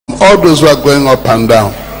all those who are going up and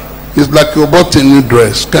down. It's like you bought a new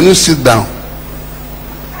dress. Can you sit down?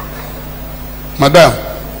 Madam,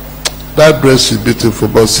 that dress is beautiful,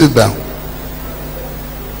 but sit down.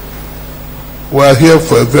 We are here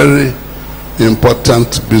for a very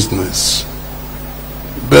important business.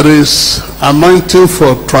 There is anointing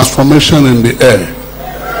for transformation in the air,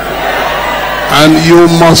 and you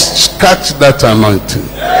must catch that anointing.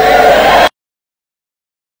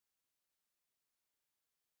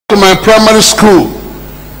 To my primary school,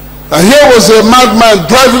 and here was a madman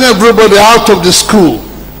driving everybody out of the school.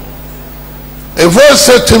 A voice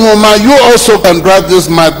said to me, "Man, you also can drive this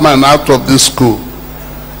madman out of this school."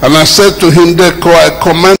 And I said to him, I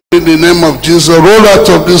command in the name of Jesus, roll out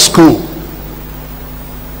of this school.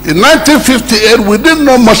 In 1958, we didn't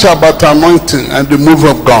know much about anointing and the move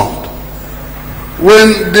of God.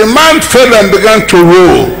 When the man fell and began to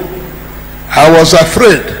roll, I was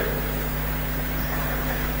afraid,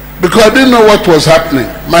 because I didn't know what was happening.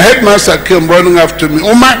 My headmaster came running after me.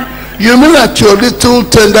 "Omar, you mean at your little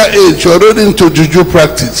tender age you're already into juju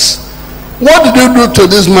practice? What did you do to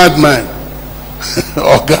this madman?"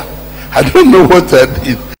 Okay, I don't know what I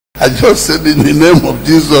did. I just said, "In the name of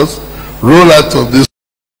Jesus, roll out of this."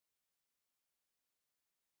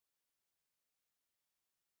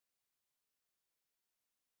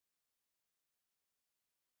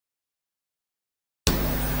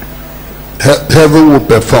 Heaven will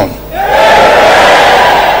perform.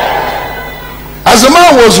 As the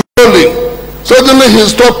man was rolling, suddenly he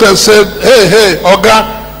stopped and said, Hey,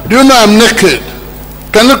 Oga, do you know I'm naked?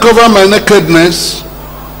 Can you cover my nakedness?"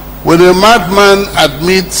 When a madman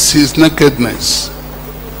admits his nakedness,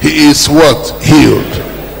 he is what? Healed.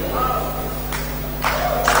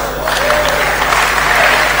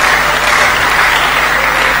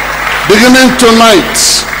 Beginning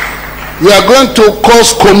tonight, we are going to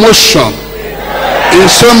cause commotion in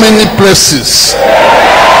so many places.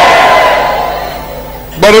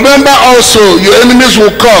 But remember also, your enemies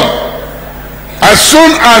will come. As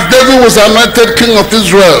soon as David was anointed king of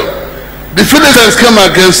Israel, the Philistines came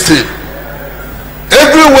against him.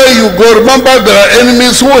 Everywhere you go, remember there are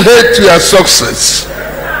enemies who hate your success.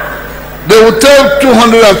 They will tell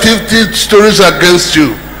 250 stories against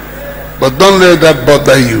you, but don't let that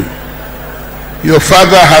bother you. Your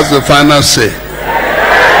Father has the final say.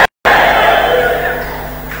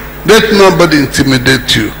 Let nobody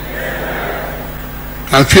intimidate you,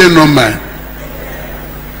 and fear no man.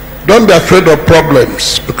 Don't be afraid of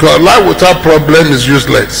problems, because life without problem is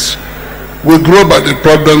useless. We grow, but the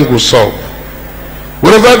problem will solve.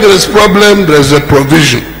 Wherever there is problem, there is a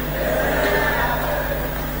provision.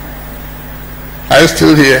 Are you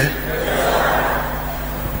still here?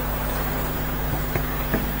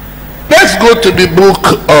 Let's go to the book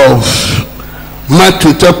of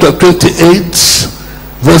Matthew chapter 28,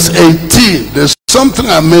 verse 18. There's something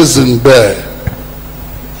amazing there.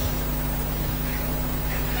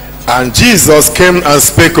 And Jesus came and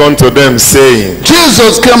spake unto them, saying,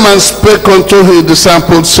 Jesus came and spake unto his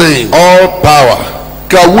disciples, saying, all power.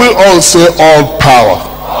 Can we all say all power?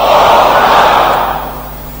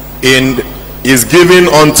 Is given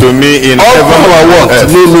unto me in all heaven power and what?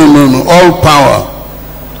 earth. No. All power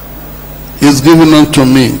is given unto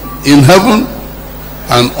me in heaven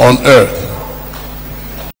and on earth.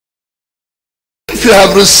 If you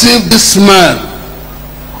have received this man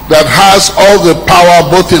that has all the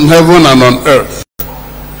power both in heaven and on earth,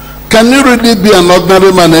 can you really be an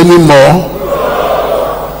ordinary man anymore?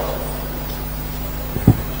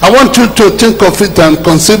 I want you to think of it and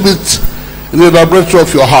conceive it in the laboratory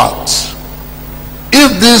of your heart.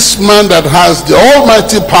 If this man that has the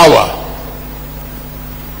almighty power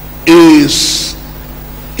is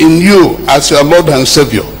in you as your Lord and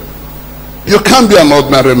Savior, you can't be an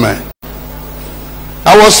ordinary man.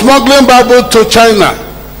 I was smuggling Bible to China,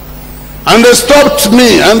 and they stopped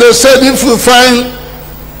me and they said, if you find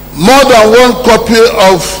more than one copy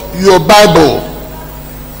of your Bible,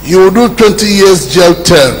 you will do 20 years jail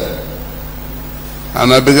term.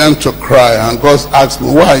 And I began to cry, and God asked me,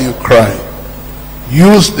 why are you crying?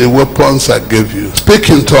 Use the weapons I gave you. Speak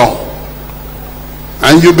in tongue,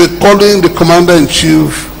 and you'll be calling the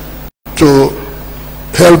commander-in-chief to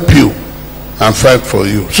help you and fight for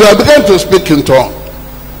you. So I began to speak in tongue.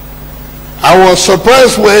 I was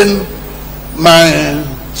surprised when my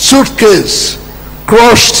suitcase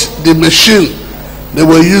crushed the machine they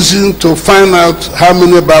were using to find out how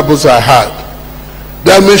many Bibles I had.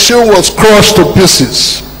 The machine was crushed to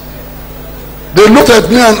pieces. They looked at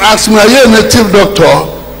me and asked me, are you a native doctor?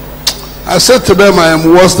 I said to them, I am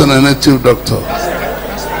worse than a native doctor.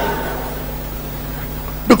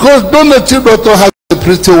 Because no native doctor has a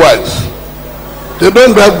pretty wife. They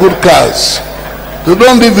don't have good cars. They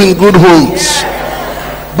don't live in good homes.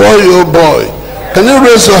 Boy, oh boy. Can you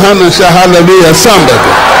raise your hand and shout hallelujah,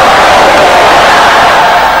 somebody?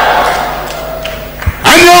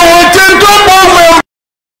 And you want to go home.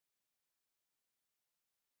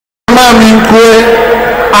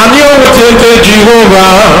 And you want to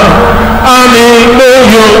Jehovah. Amen.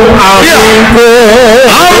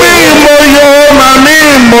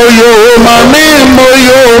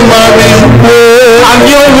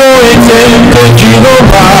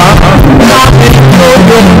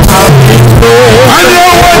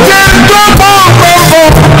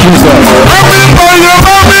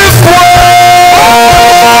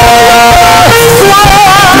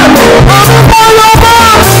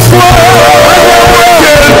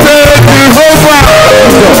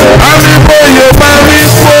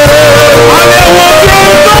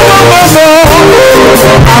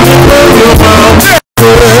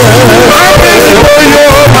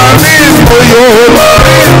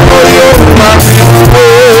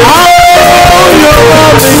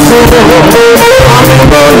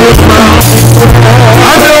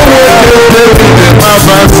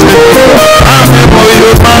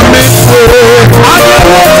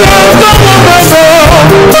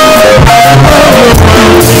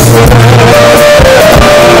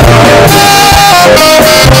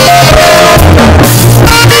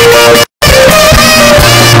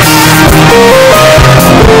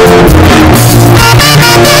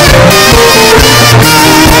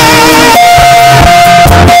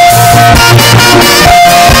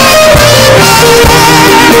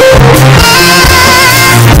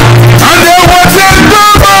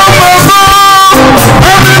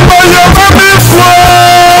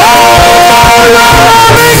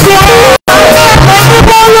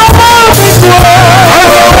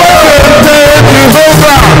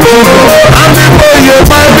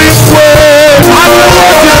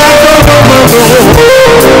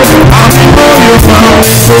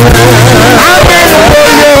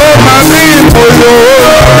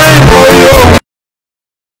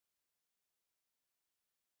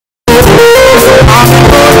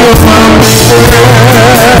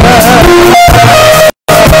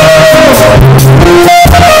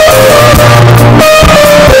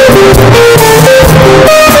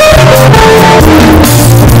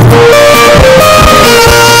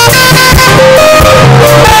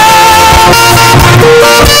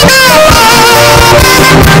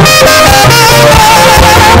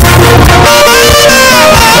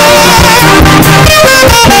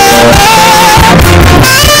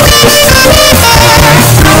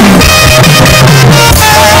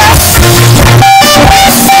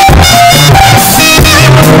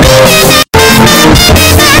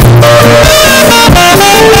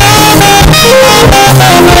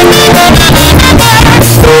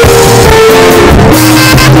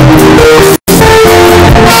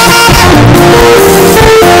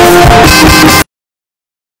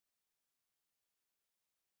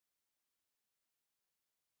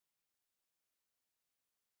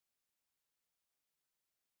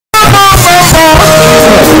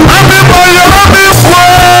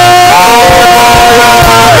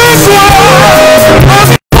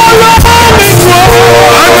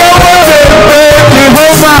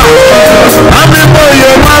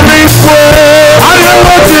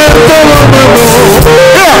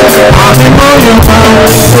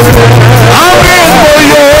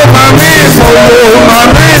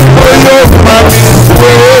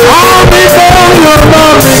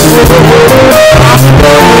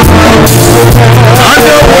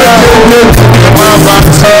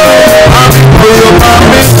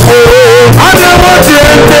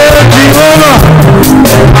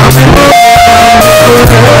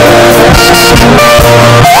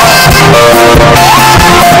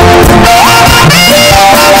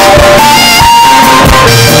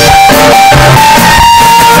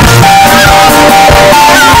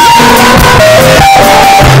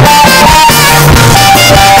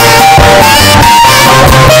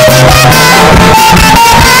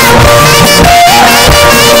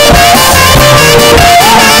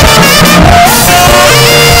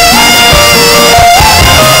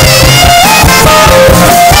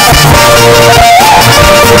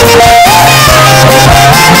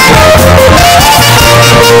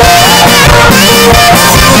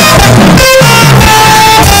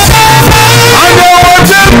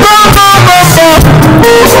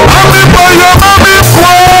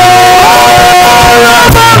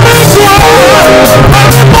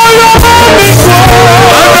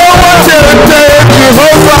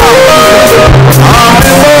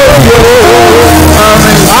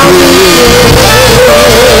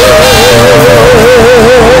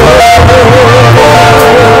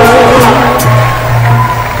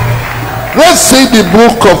 the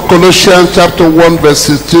book of Colossians chapter 1 verse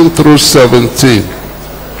 16 through 17.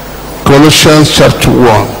 Colossians chapter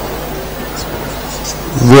 1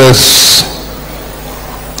 verse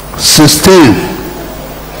 16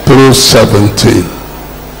 through 17.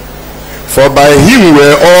 For by him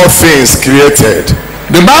were all things created.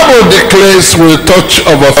 The Bible declares with a touch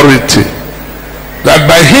of authority that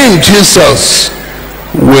by him, Jesus,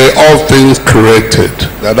 were all things created.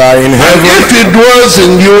 That are in And heaven. if he dwells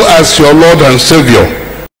in you as your Lord and Savior,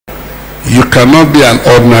 you cannot be an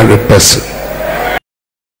ordinary person.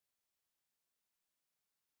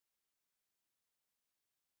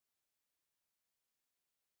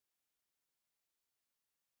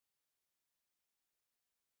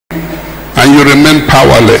 And you remain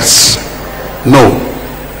powerless. No.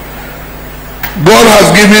 God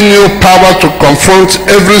has given you power to confront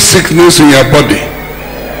every sickness in your body.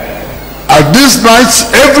 At this night,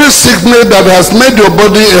 every sickness that has made your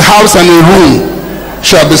body a house and a room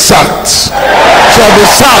shall be sacked. Shall be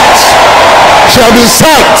sacked. Shall be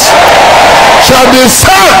sacked. Shall be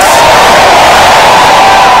sacked.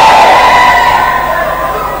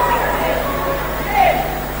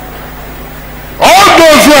 All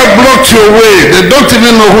those who have blocked your way, they don't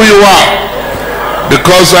even know who you are.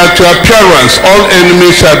 Because at your appearance, all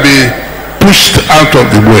enemies shall be pushed out of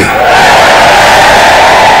the way.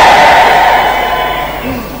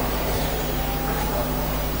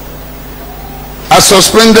 I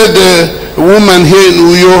suspended the woman here in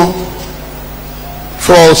Uyo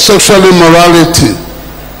for sexual immorality.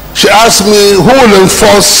 She asked me, who will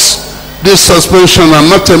enforce this suspension? I'm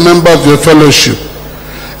not a member of your fellowship.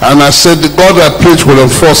 And I said, the God I preach will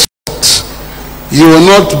enforce it. You will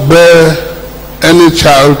not bear any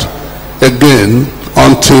child again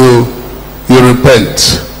until you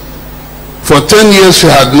repent. For 10 years she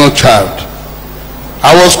had no child.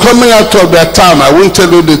 I was coming out of that town. I won't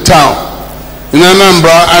tell you the town. In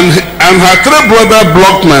Anambra, and her three brothers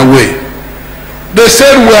blocked my way. They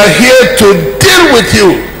said, we are here to deal with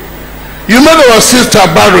you. You made our sister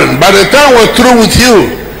barren. By the time we're through with you,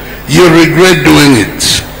 you regret doing it.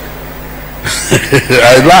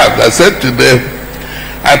 I laughed. I said to them,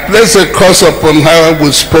 I place a curse upon her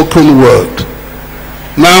with spoken word.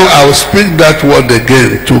 Now I will speak that word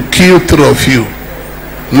again to kill three of you.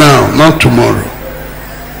 Now, not tomorrow.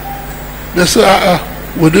 They said,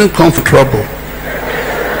 we didn't come for trouble.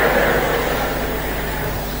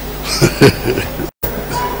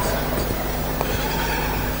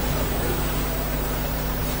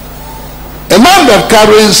 A man that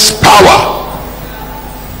carries power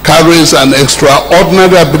carries an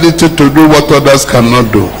extraordinary ability to do what others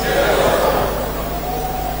cannot do.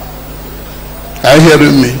 Are you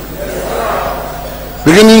hearing me?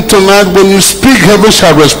 Beginning tonight, when you speak, heaven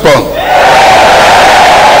shall respond.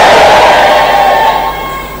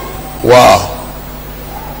 Wow.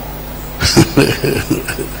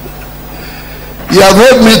 You have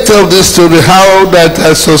heard me tell this story, how that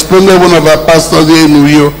I suspended one of our pastors here in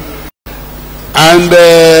Uyo, and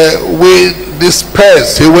we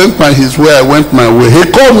dispersed. He went by his way, I went my way. He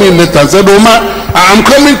called me later and said, Omar, I'm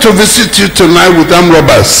coming to visit you tonight with armed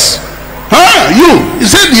robbers. Huh? You? He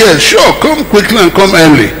said, yes, sure, come quickly and come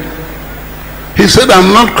early. He said,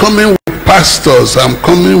 I'm not coming with pastors, I'm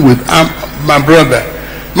coming with my brother.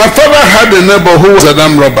 My father had a neighbor who was an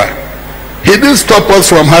armed robber. He didn't stop us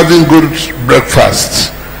from having good breakfast.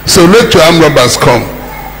 So let your armed robbers come.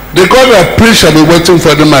 The God I preach shall be waiting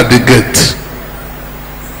for them at the gate.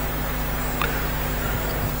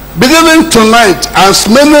 Beginning tonight, as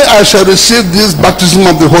many as shall receive this baptism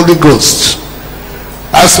of the Holy Ghost,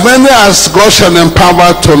 as many as God shall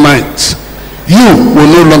empower tonight, you will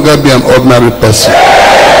no longer be an ordinary person.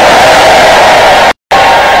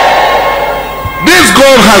 This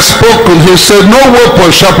God has spoken. He said, no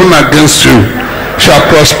weapon sharpened against you shall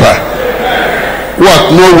prosper.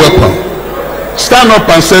 What? No weapon. Stand up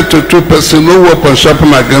and say to two persons, no weapon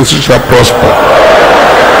sharpened against you shall prosper.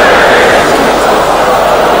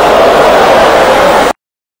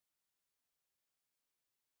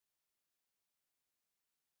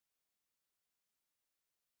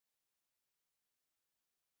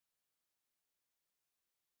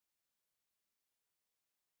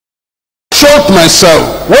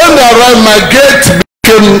 Myself, when they arrived, my gate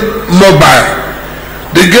became mobile.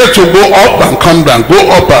 The gate will go up and come down, go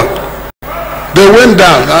up and they went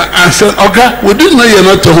down. I said, okay, we didn't know you're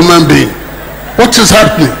not a human being. What is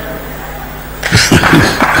happening?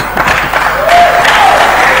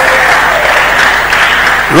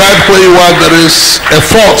 Right where you are, there is a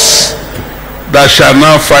force that shall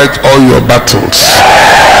now fight all your battles.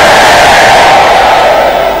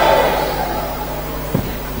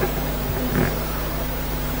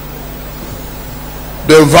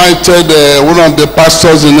 they invited one of the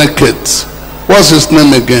pastors in Eket. What's his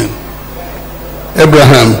name again?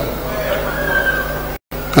 Abraham.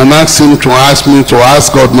 And asked him to ask me to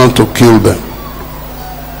ask God not to kill them.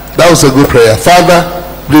 That was a good prayer. Father,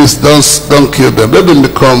 please don't kill them. Let them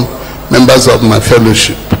become members of my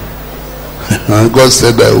fellowship. And God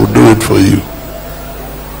said, I will do it for you.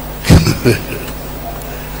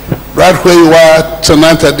 Right where you are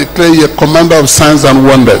tonight, I declare you a commander of signs and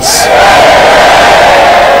wonders.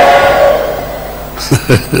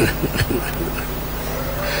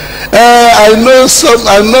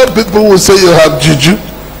 I know people will say you have juju.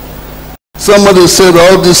 Somebody said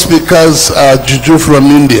all these speakers are juju from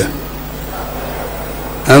India.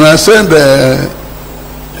 And I said,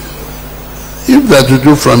 if they're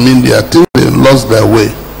juju from India, I think they lost their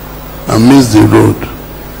way and missed the road.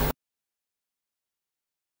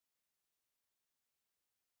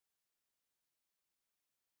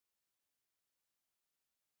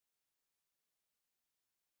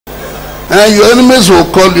 And your enemies will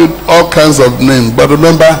call you all kinds of names. But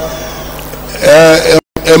remember, a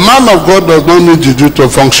man of God does not need juju to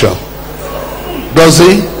function. Does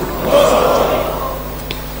he?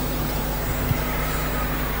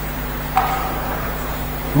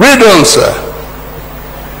 Read on, sir.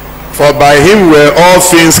 For by him were all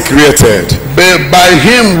things created. By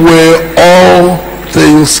him were all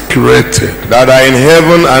things created, that are in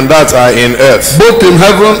heaven and that are in earth, both in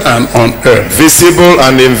heaven and on earth, visible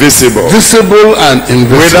and invisible, visible and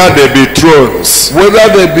invisible, whether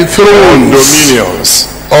they be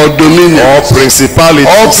thrones, or dominions, or or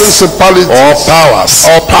principalities,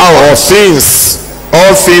 or powers,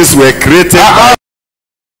 all things were created by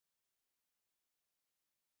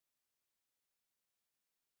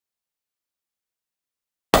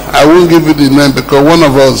I won't give you the name because one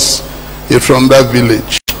of us is from that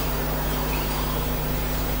village.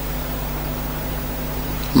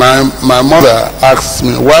 My mother asked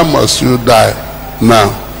me, why must you die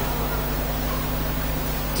now?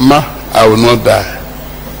 Ma, I will not die.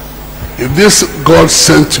 If this God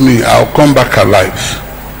sent me, I'll come back alive.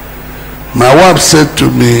 My wife said to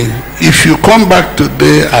me, if you come back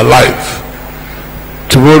today alive,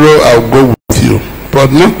 tomorrow I'll go with you,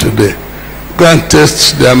 but not today. Go and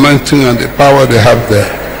test the anointing and the power they have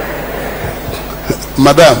there.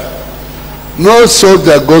 Madam, no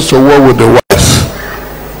soldier goes to war with the wife.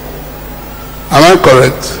 Am I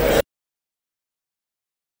correct?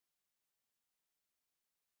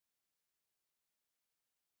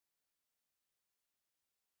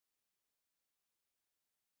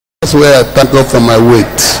 That's where I thank God for my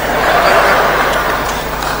weight.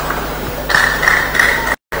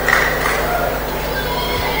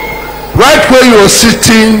 Right where you are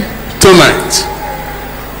sitting tonight,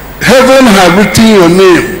 heaven has written your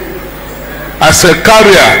name as a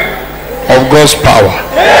carrier of God's power.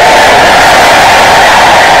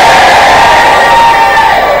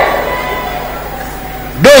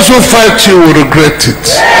 Those who fight you will regret it.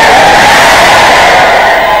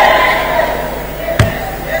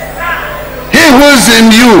 He who is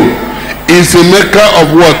in you is the maker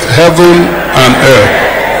of what? Heaven and earth.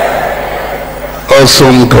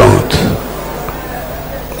 Awesome God.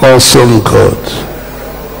 Awesome God.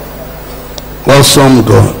 Awesome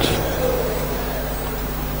God.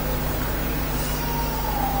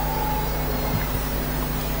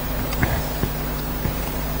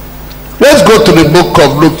 Let's go to the book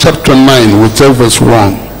of Luke chapter 9, we'll take verse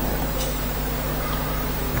 1.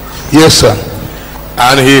 Yes, sir.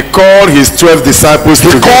 And he called his 12 disciples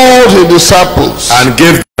and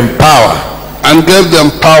gave them power.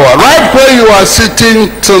 Right where you are sitting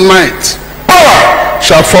tonight, power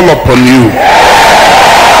shall fall upon you.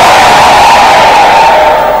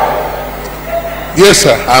 Yes,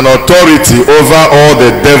 sir. An authority over all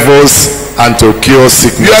the devils and to cure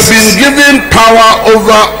sickness. You have been given power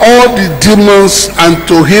over all the demons and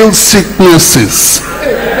to heal sicknesses.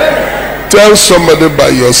 Tell somebody by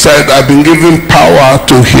your side, I've been given power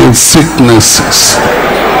to heal sicknesses.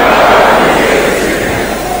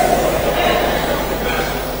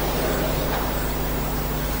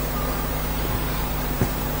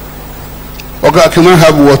 Okay, can I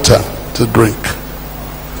have water to drink?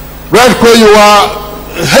 Right where you are,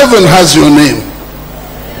 heaven has your name.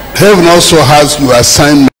 Heaven also has your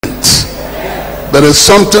assignment. There is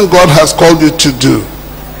something God has called you to do.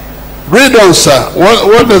 Read on, sir.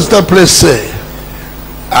 What does that place say?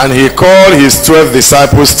 And he called his 12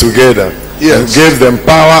 disciples together. Yes. And gave them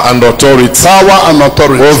power and authority.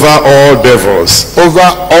 Over all devils. Over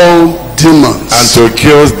all demons. And to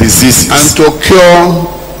cure diseases.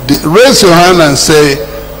 Raise your hand and say,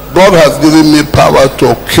 God has given me power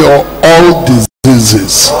to cure all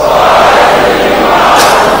diseases.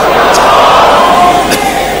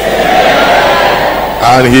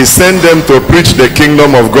 And he sent them to preach the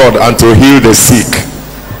kingdom of God and to heal the sick.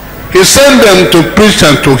 He sent them to preach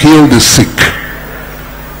and to heal the sick.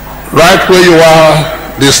 Right where you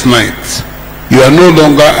are this night, you are no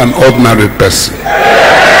longer an ordinary person.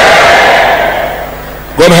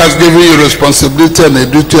 God has given you responsibility and a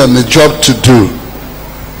duty and a job to do.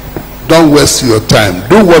 Don't waste your time.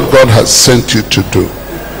 Do what God has sent you to do.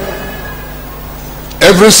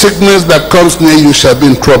 Every sickness that comes near you shall be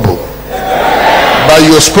in trouble. By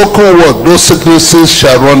your spoken word, those sicknesses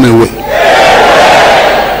shall run away.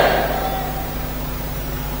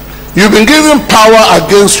 You've been given power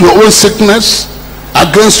against your own sickness,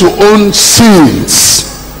 against your own sins.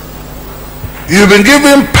 You've been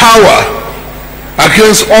given power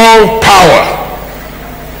against all power.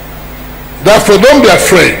 Therefore, don't be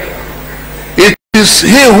afraid. It is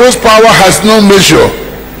he whose power has no measure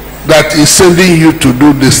that is sending you to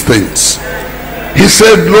do these things. He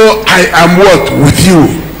said, "Lo, I am what? With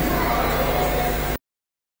you."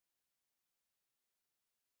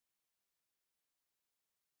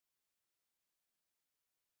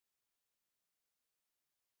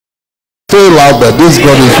 Say louder, this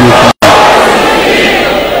God is with you.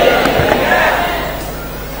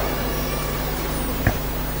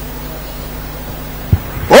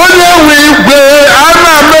 Onye nwe igwe,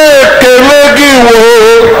 ana m ekele gị wo.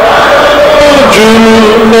 Juru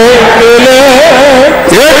n'ekele.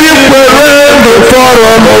 Ebi kwere ndụ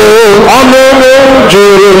fọrọ m. Ọnụ m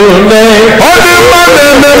juru n'ekele. Ọ dị mma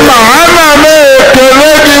na-eme mma, ana m ekele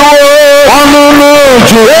gị wo. Ọnụ m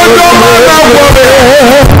juru n'ekele. Ego m anakwere.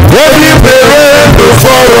 Ebi kwere ndụ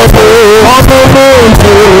fọrọ m. Ọnụ m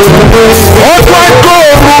juru n'ekele. Otu aka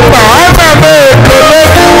orukpa, ana m ekele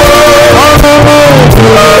gị wo. Ọnụ m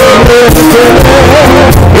juru n'ekele.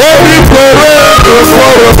 Ebi kwere ndụ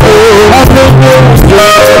fọrọ m. Ọnụ m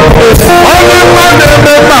onye mmadụ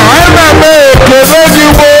ememe ana m ekele gị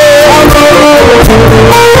wo.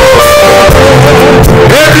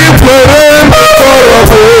 Ebi kwere ndụ fọrọ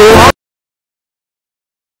m.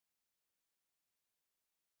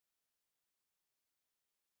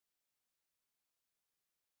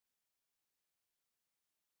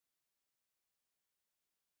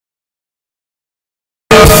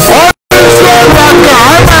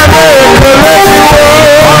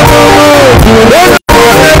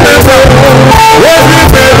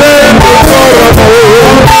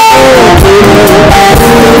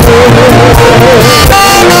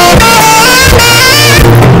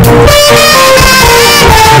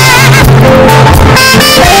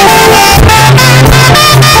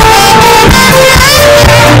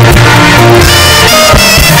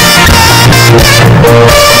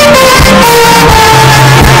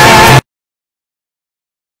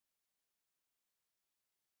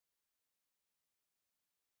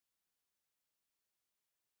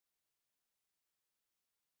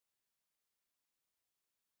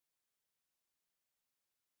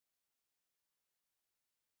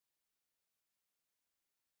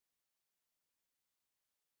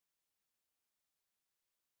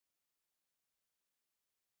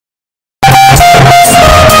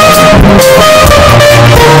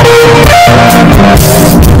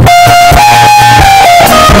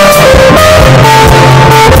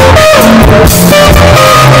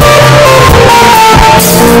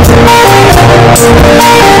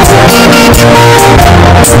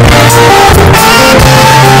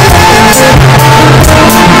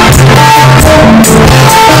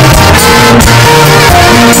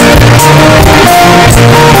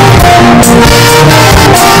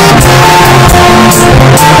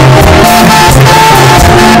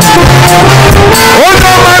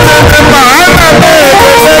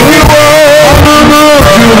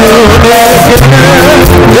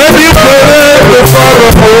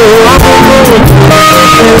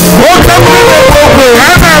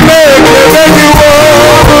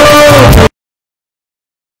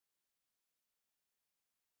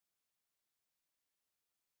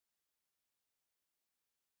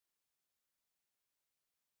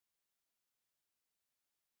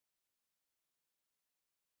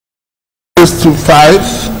 To 5.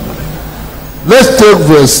 Let's take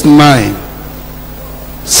verse 9.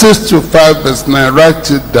 6 to 5 verse 9.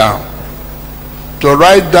 Write it down. To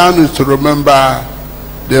write down is to remember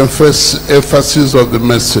the emphasis of the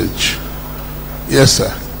message. Yes,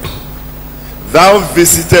 sir. Thou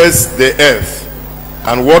visitest the earth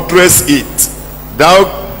and waterest it.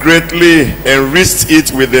 Thou greatly enrichest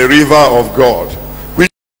it with the river of God.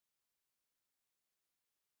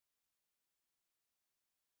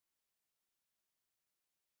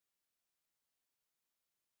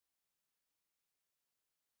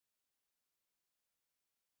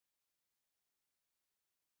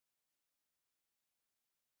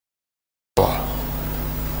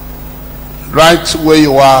 right where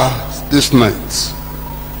you are this night,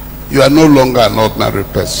 you are no longer an ordinary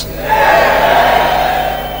person.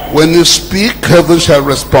 When you speak, heaven shall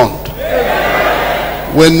respond.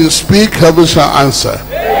 When you speak, heaven shall answer.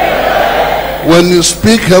 When you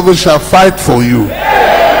speak, heaven shall fight for you.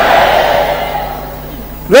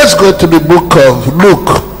 Let's go to the book of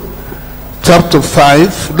Luke, chapter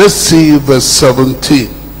 5. Let's see verse 17.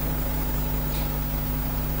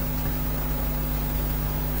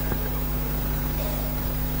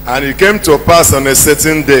 And it came to pass on a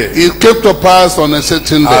certain day, It came to pass on a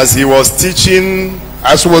certain day, as he was teaching,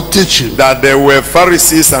 as we were teaching, that there were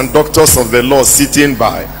Pharisees and doctors of the law sitting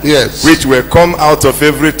by, yes, which were come out of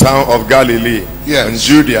every town of Galilee, Yes. and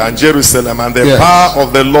Judea and Jerusalem, and the Yes. power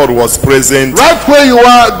of the Lord was present. right where you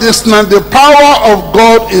are this night, the power of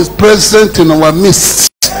God is present in our midst.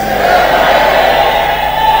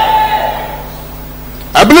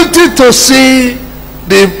 Ability to see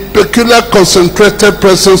the peculiar concentrated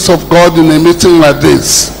presence of God in a meeting like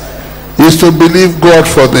this is to believe God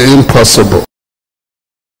for the impossible.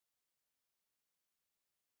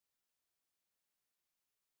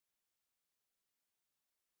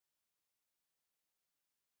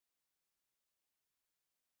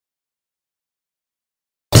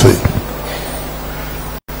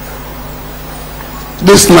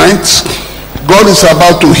 This night, God is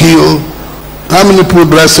about to heal. How many people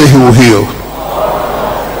do I say he will heal?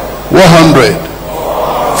 100,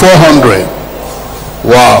 400.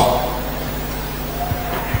 Wow.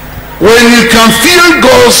 When you can feel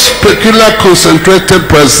God's peculiar concentrated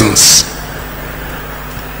presence,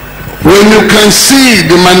 when you can see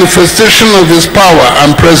the manifestation of his power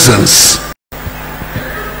and presence,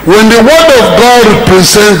 when the word of God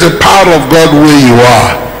represents the power of God where you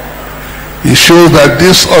are, it shows that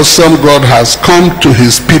this awesome God has come to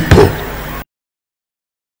his people.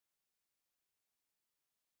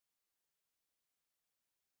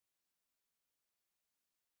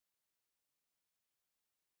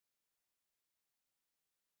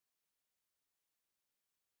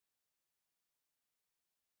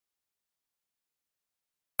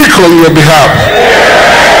 On your behalf,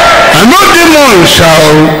 and no demon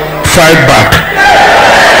shall fight back.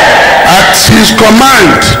 At his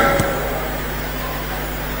command.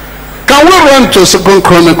 Can we run to 2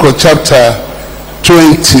 Chronicles chapter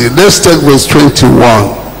 20? Let's take verse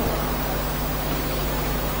 21.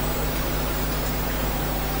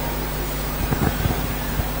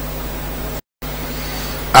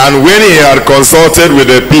 And when he had consulted with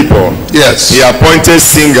the people, Yes. he appointed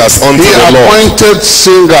singers unto He the Lord. appointed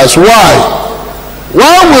singers. Why?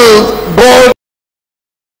 Why will God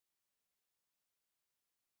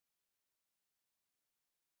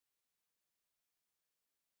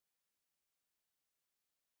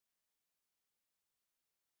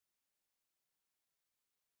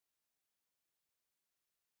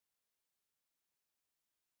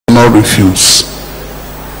not refuse?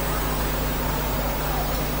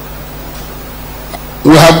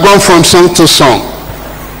 We have gone from song to song,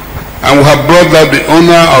 and we have brought out the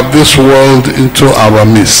owner of this world into our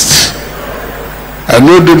midst. And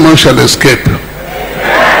no demon shall escape.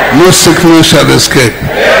 No sickness shall escape.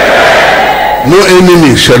 No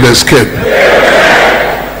enemy shall escape.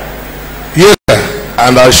 Yes, sir.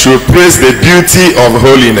 And I should praise the beauty of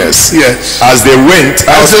holiness, Yes. as they went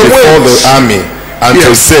out As they before went. the army, and to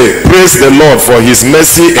Yes. say, praise the Lord, for his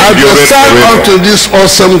mercy I endureth stand forever. unto this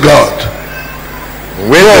awesome God.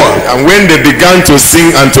 And when they began to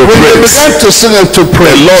sing and to When they praise, began to sing and to the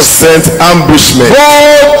pray, Lord sent ambushment.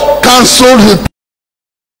 God cancelled his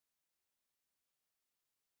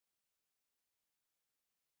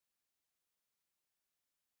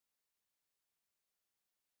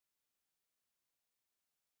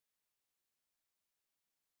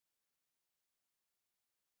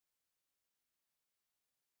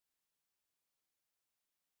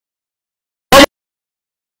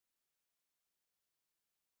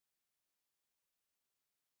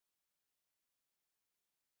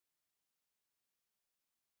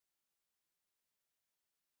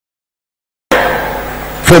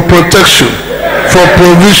for protection, for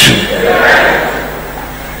provision.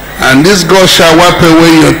 And this God shall wipe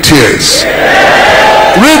away your tears.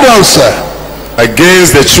 Read on, sir.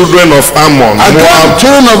 Against the children of Ammon, Against the Moab,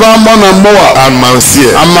 children of Ammon and Moab, and Mount Seir,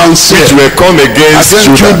 and Mount Seir, which were come against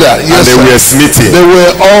Judah, yes, and they sir. were smitten. They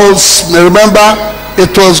were all, remember,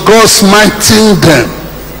 it was God smiting them.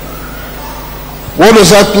 What does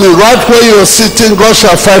that mean? Right where you are sitting, God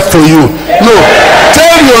shall fight for you. No,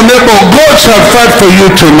 tell your neighbor, God shall fight for you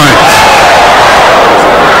tonight.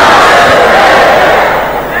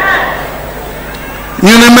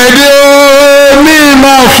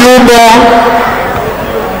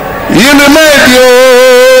 Yini medio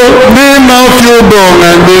ni mafubo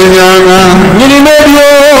ngandinyanga. Yini medio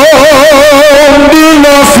ni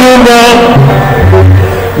mafubo.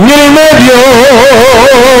 Yini medio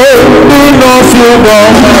ni mafubo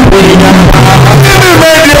ngandinyanga. Yini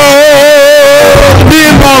medio ni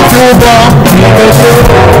mafubo.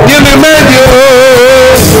 Yini medio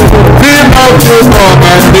ni mafubo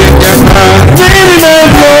ngandinyanga. Yini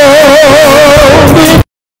medio ni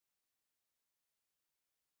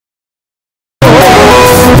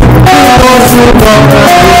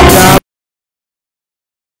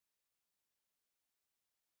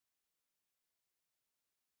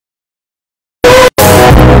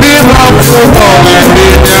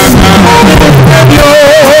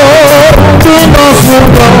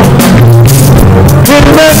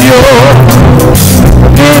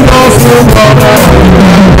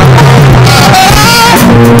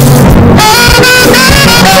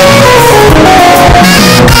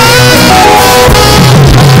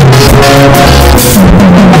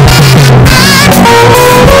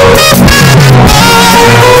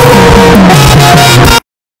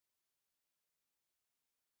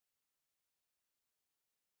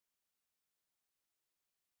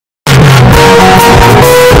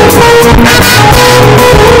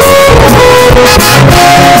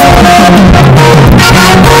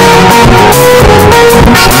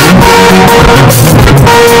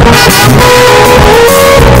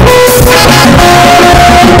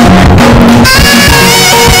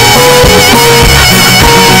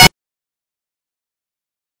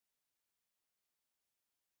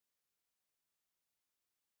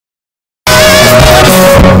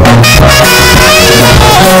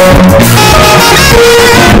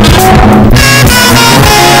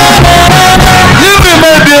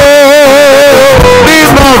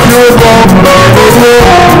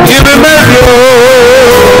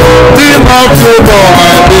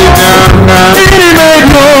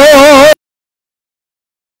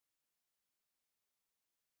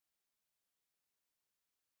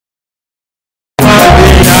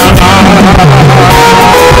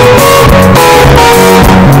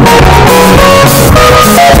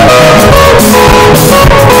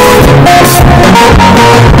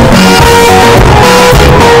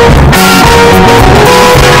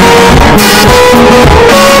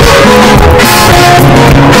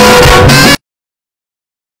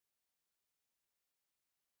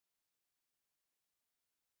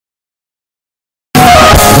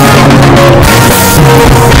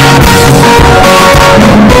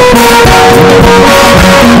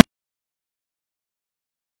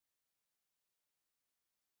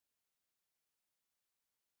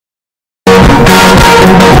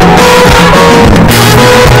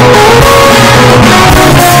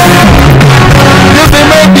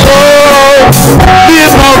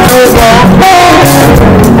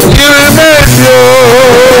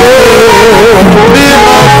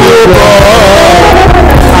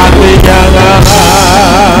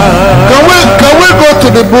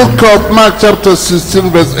the book of Mark chapter 16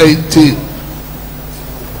 verse 18.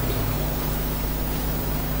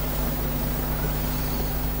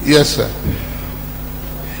 Yes, sir.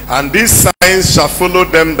 And these signs shall follow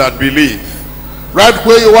them that believe. Right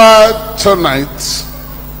where you are tonight,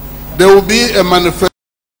 there will be a manifestation.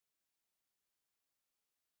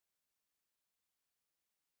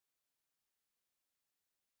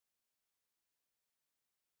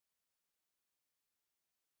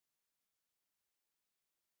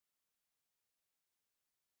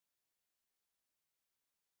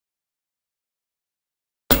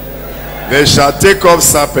 They shall take up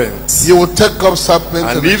serpents. You will take up serpents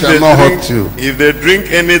and it if shall not hurt you. If they drink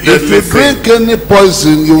any If deadly you drink thing, any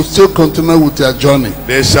poison, you will still continue with your journey.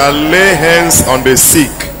 they shall lay hands on the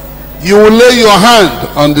sick, You will lay your hand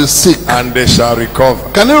on the sick, and they shall recover.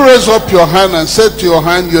 Can you raise up your hand and say to your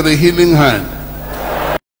hand, you're a healing hand?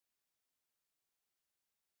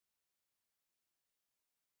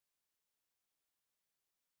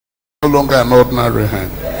 No longer an ordinary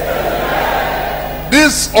hand.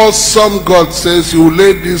 This awesome God says you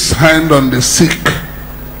lay this hand on the sick.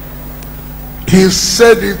 He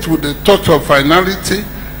said it with a touch of finality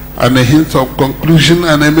and a hint of conclusion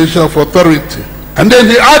and a measure of authority. And then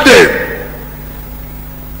he added,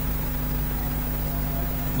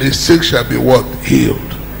 the sick shall be what? Healed.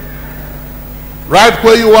 Right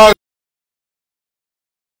where you are.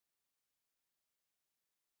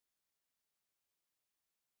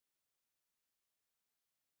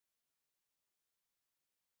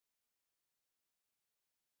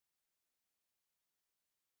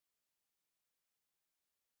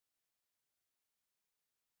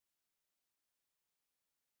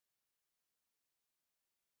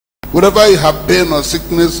 Wherever you have pain or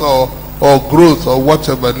sickness or growth or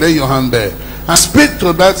whatever, lay your hand there and speak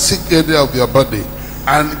to that sick area of your body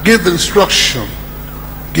and give instruction,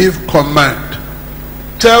 give command.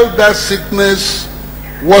 Tell that sickness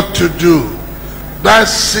what to do. That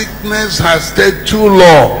sickness has stayed too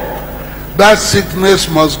long. That sickness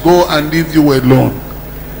must go and leave you alone.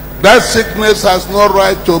 That sickness has no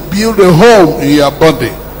right to build a home in your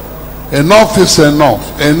body. Enough is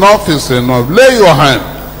enough. Enough is enough. Lay your hand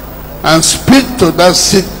and speak to that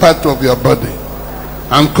sick part of your body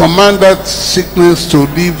and command that sickness to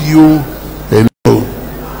leave you alone.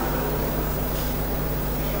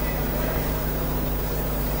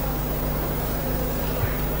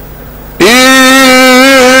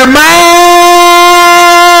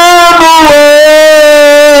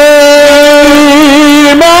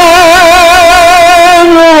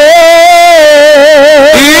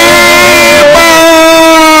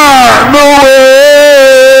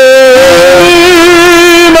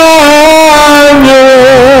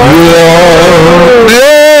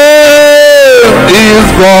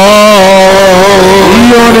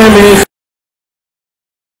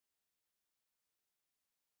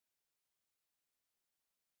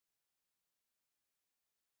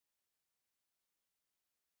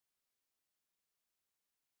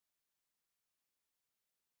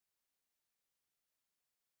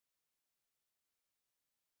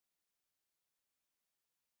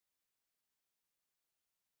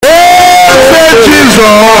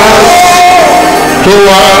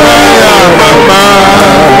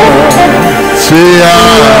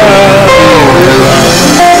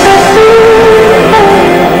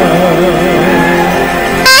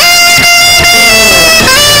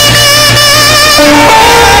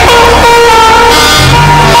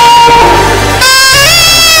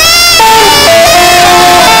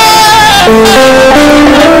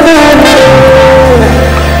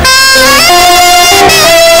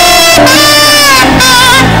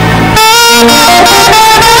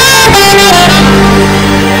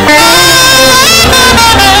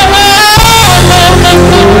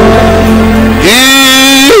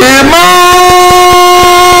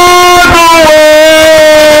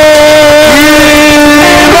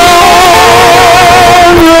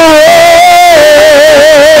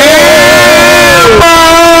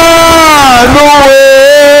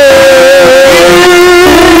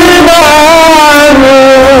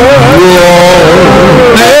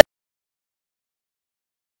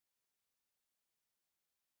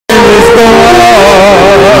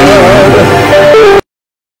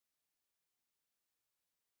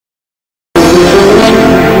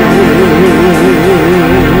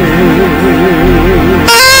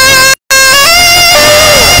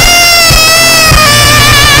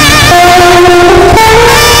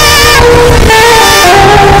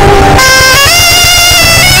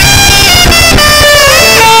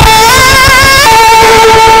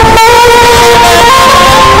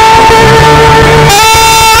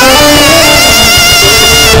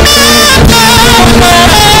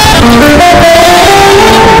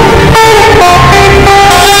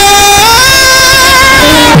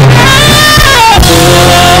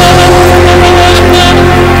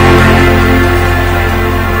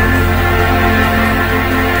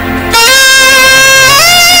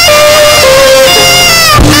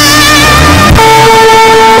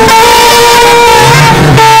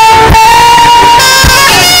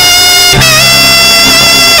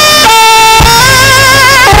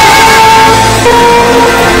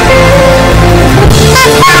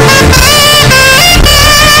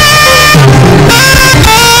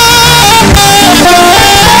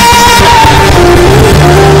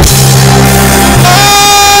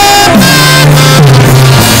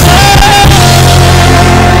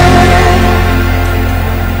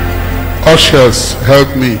 Ushers,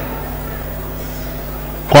 help me.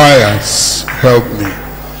 Choirs, help me.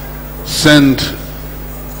 Send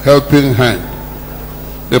helping hand.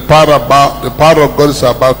 The power of God is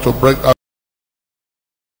about to break out.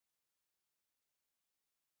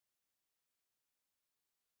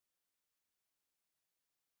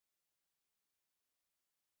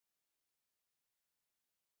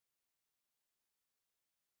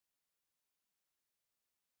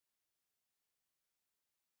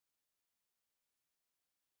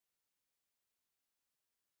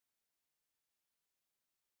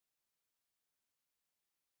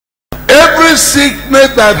 Every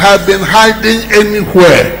sickness that has been hiding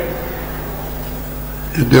anywhere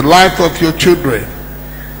in the life of your children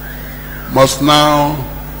must now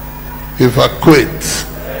evacuate,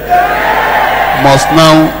 must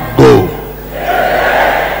now go.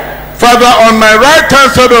 Father, on my right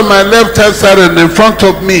hand side, on my left hand side, and in front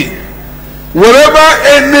of me, Wherever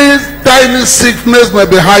any tiny sickness may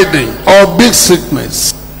be hiding, or big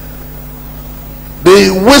sickness,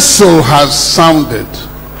 the whistle has sounded.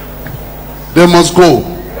 They must go.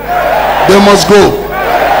 They must go.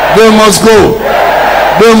 They must go.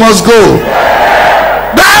 They must go.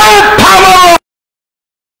 Thou power!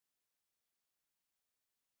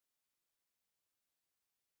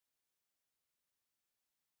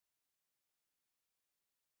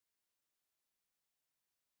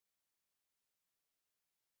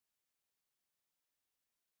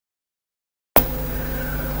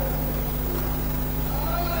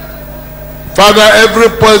 Father, every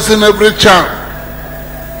poison, every charm,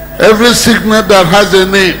 every sickness that has a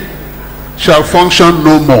name shall function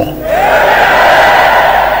no more.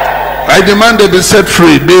 I demand they be set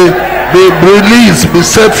free, be released, be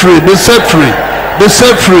set free, be set free, be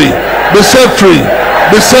set free, be set free,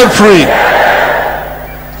 be set free.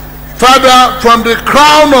 Father, from the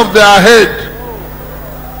crown of their head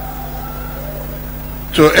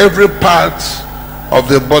to every part of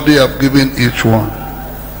the body I've given each one.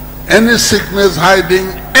 Any sickness hiding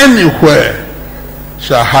anywhere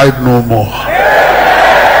shall hide no more.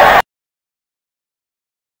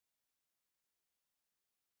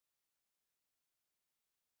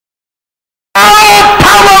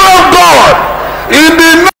 Power of God, in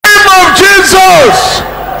the name of Jesus,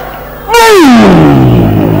 move.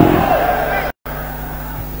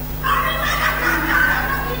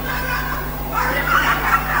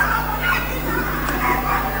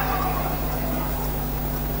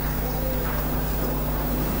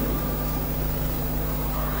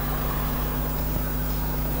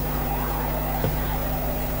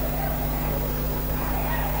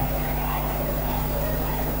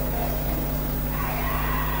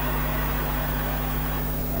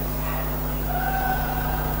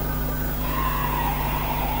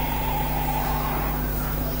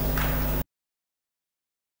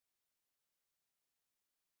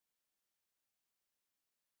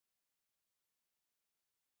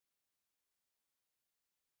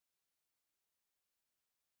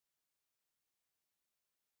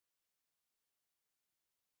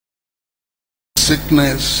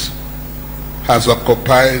 Sickness has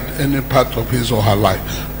occupied any part of his or her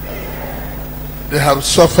life. They have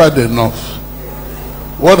suffered enough.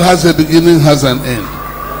 What has a beginning has an end.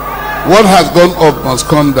 What has gone up must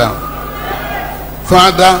come down.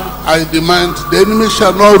 Father, I demand the enemy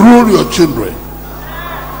shall not rule your children.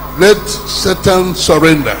 Let Satan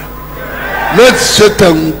surrender. Let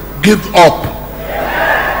Satan give up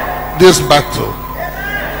this battle.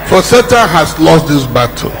 For Satan has lost this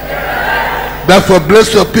battle. Therefore,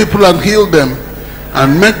 bless your people and heal them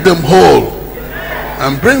and make them whole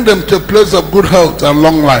and bring them to a place of good health and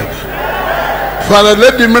long life. Father,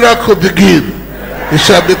 let the miracle begin. It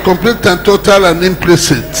shall be complete and total and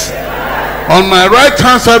implicit. On my right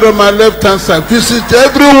hand side, on my left hand side, visit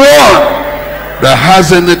everyone that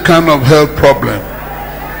has any kind of health problem.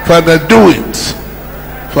 Father, do it.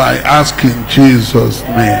 For I ask in Jesus'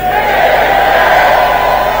 name.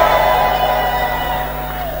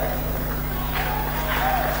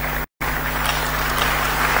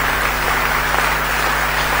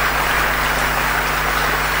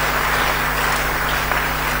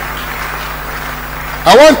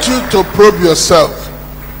 I want you to probe yourself.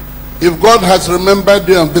 If God has remembered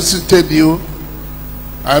you and visited you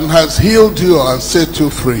and has healed you and set you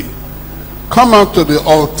free, come out to the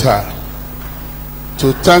altar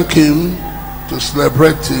to thank him, to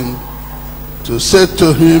celebrate him, to say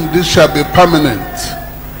to him, this shall be permanent.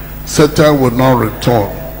 Satan will not return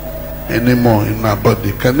anymore in our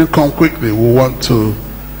body. Can you come quickly? We want to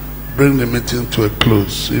bring the meeting to a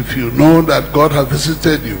close. If you know that God has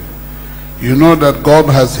visited you, you know that God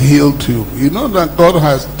has healed you, you know that God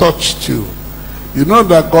has touched you, you know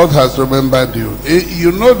that God has remembered you,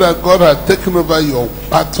 you know that God has taken over your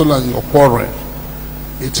battle and your quarrel.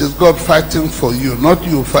 It is God fighting for you, not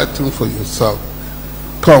you fighting for yourself.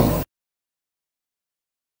 Come.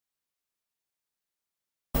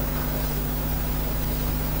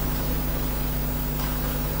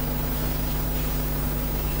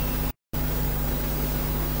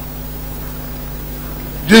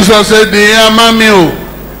 Jesus said, "Dear Mamio,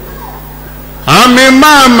 Ami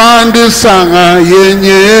Mama and the Sanga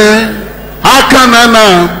Yenye,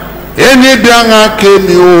 Akanana, Any Bianga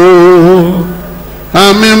Kenyo,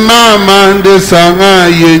 Ami Mama and the Sanga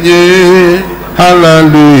Yenye,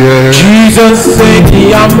 Hallelujah." Jesus said,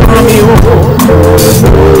 "Dear Mamio,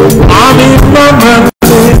 Ami Mama and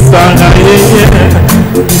the Sanga Yenye,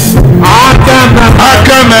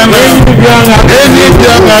 Akanana, Any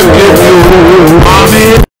Bianga Kenyo,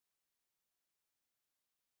 Ami."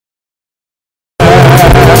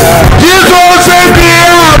 Jesus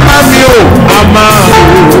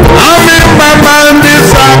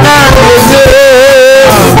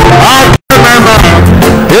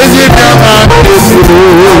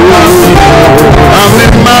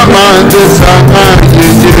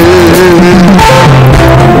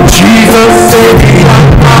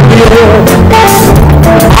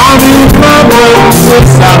ṣe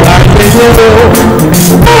ṣàlàyé yẹ̀wò.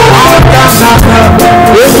 Àkàkàkà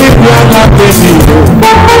èyí bí ọ̀la tèmi o.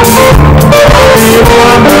 Ìwọ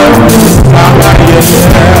náà ṣàlàyé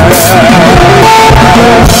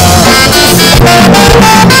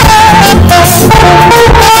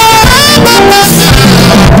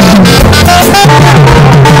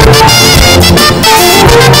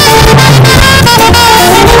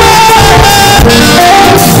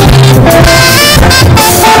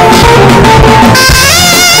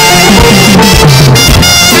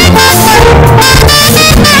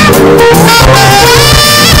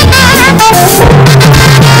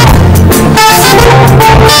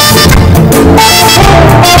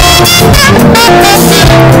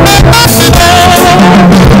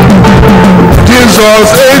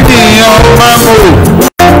Jesus ènìyàn máa mú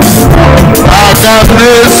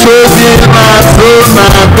àgàdé sóbì náà tó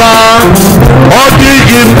náà bá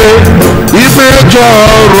ọdígìdè ìmẹjọ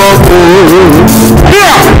rọpò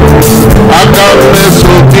àgàdé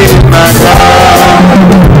sóbì náà bá.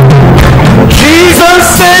 Jesus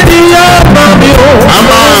ènìyàn máa mú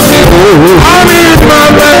àmì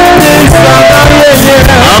màmá ní sàlàyé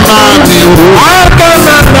yẹn.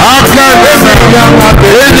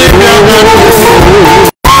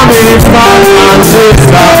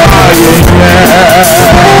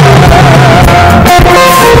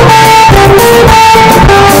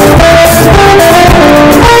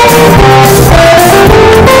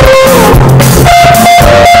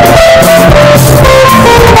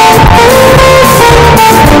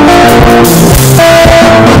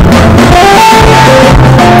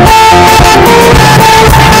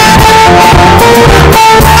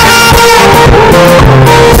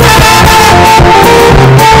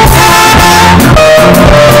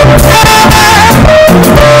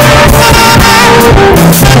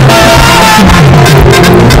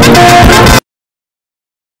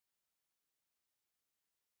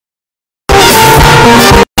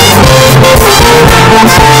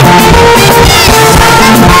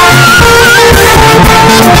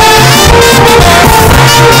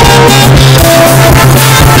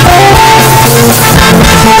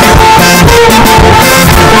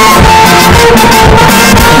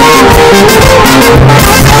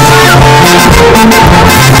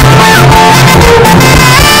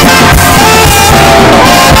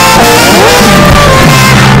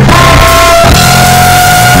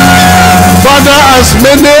 As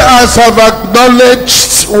many as have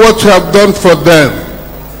acknowledged what you have done for them,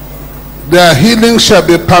 their healing shall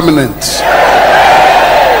be permanent.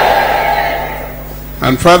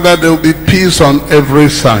 And Father, there will be peace on every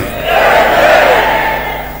side.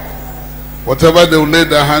 Whatever they will lay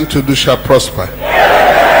their hand to do shall prosper.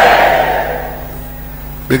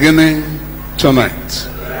 Beginning tonight,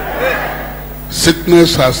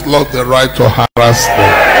 sickness has lost the right to harass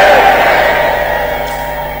them.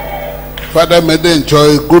 Father, may they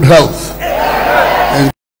enjoy good health.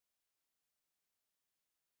 And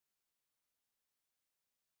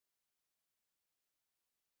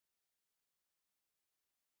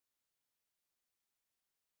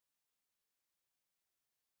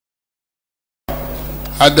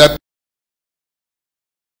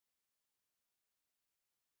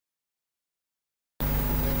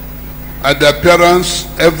at the appearance,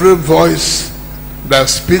 every voice that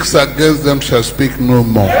speaks against them shall speak no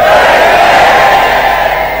more.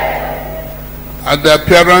 At the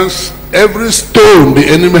appearance, every stone the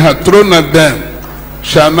enemy had thrown at them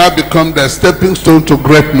shall now become their stepping stone to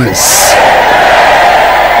greatness.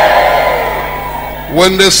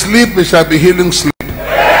 When they sleep, it shall be healing sleep.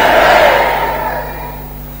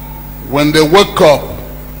 When they wake up,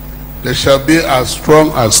 they shall be as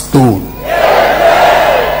strong as stone.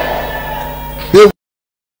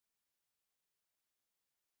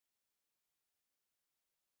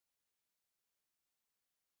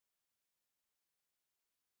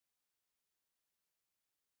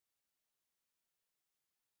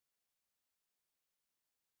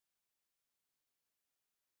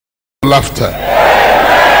 Laughter.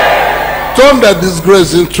 Turn the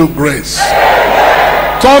disgrace into grace.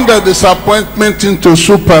 Turn the disappointment into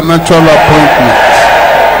supernatural appointment.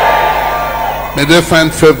 May they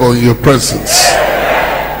find favor in your presence.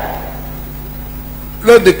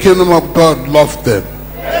 Let the kingdom of God love them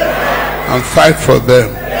and fight for them.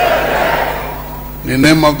 In the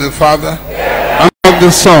name of the Father, and of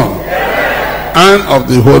the Son, and of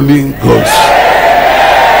the Holy Ghost.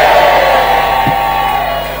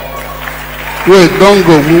 Wait, don't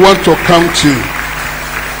go. We want to come to you.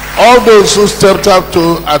 All those who stepped up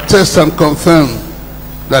to attest and confirm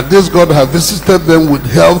that this God has visited them with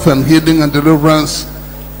health and healing and deliverance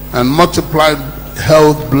and multiplied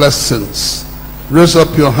health blessings. Raise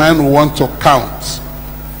up your hand. We want to count.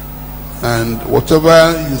 And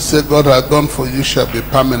whatever you say God has done for you shall be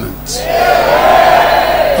permanent.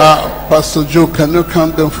 Pastor Joe, can you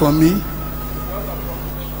count them for me?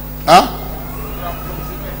 Huh?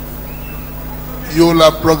 You will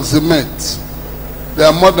approximate. There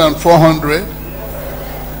are more than 400.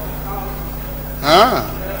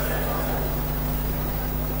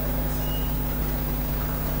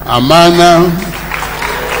 Amana.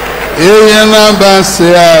 Eyana base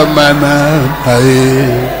amana.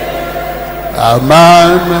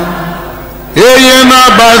 Amana. Eyana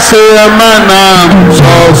base amana.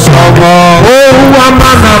 So somo. Oh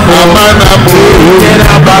amana. Amana.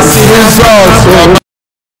 Eyana base so.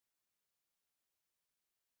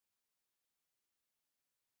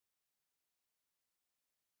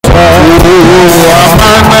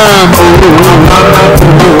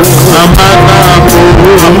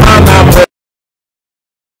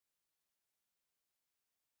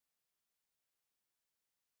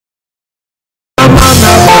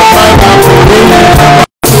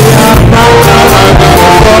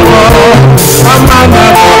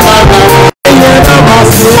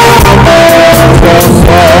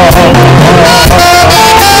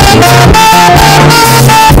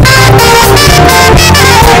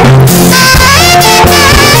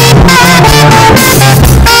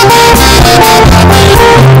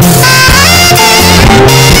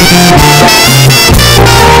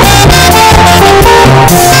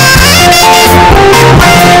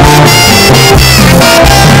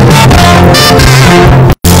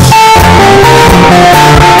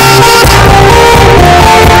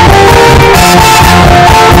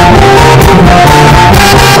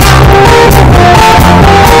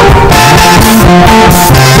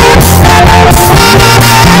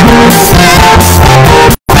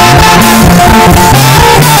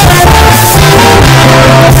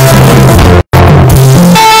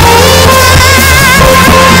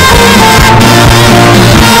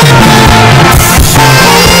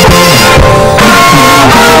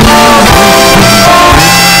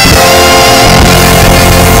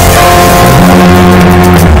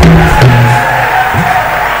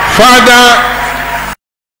 Father,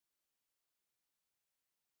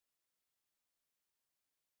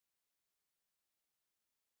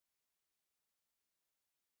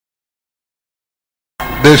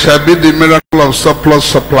 there shall be the miracle of surplus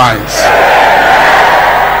supplies.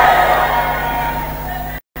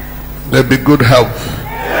 There be good health.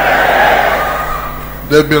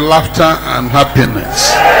 There be laughter and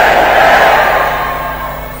happiness.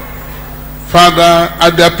 Father,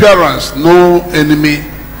 at the appearance, no enemy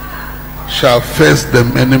shall face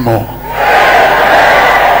them anymore.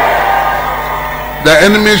 The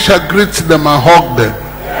enemy shall greet them and hug them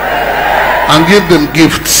and give them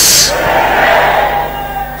gifts.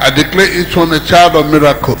 I declare each one a child of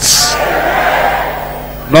miracles.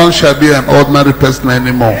 None shall be an ordinary person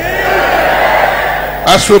anymore.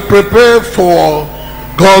 As we prepare for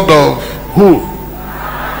God of who?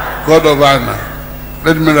 God of Anna.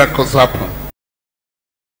 Let miracles happen.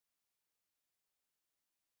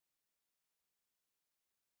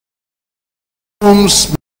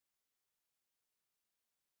 Homes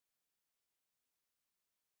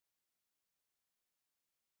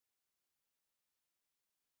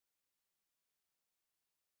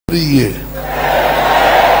every year.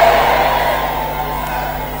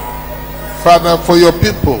 Father, for your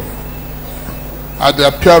people, at the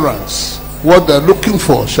appearance, what they're looking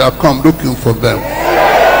for shall come looking for them.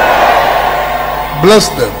 Bless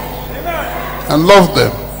them and love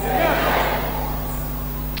them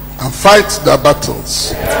and fight their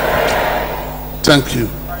battles. Thank you.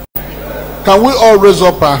 Can we all raise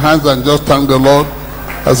up our hands and just thank the Lord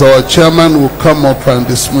as our chairman will come up and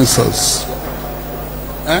dismiss us?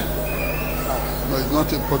 No, it's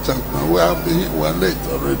not important now. We are late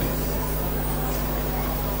already.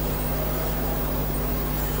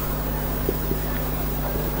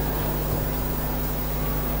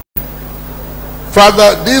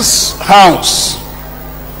 Father, this house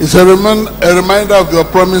is a reminder of your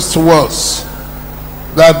promise to us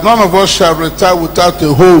that none of us shall retire without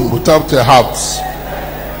a home, without a house.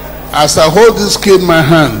 As I hold this key in my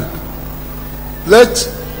hand, let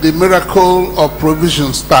the miracle of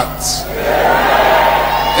provision start.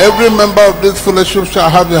 Every member of this fellowship shall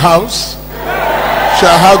have a house,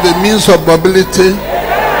 shall have the means of mobility,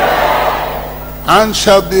 and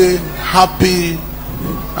shall be happy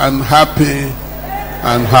and happy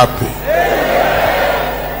and happy.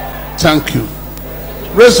 Thank you.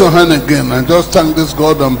 Raise your hand again and just thank this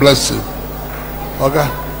God and bless him. Okay.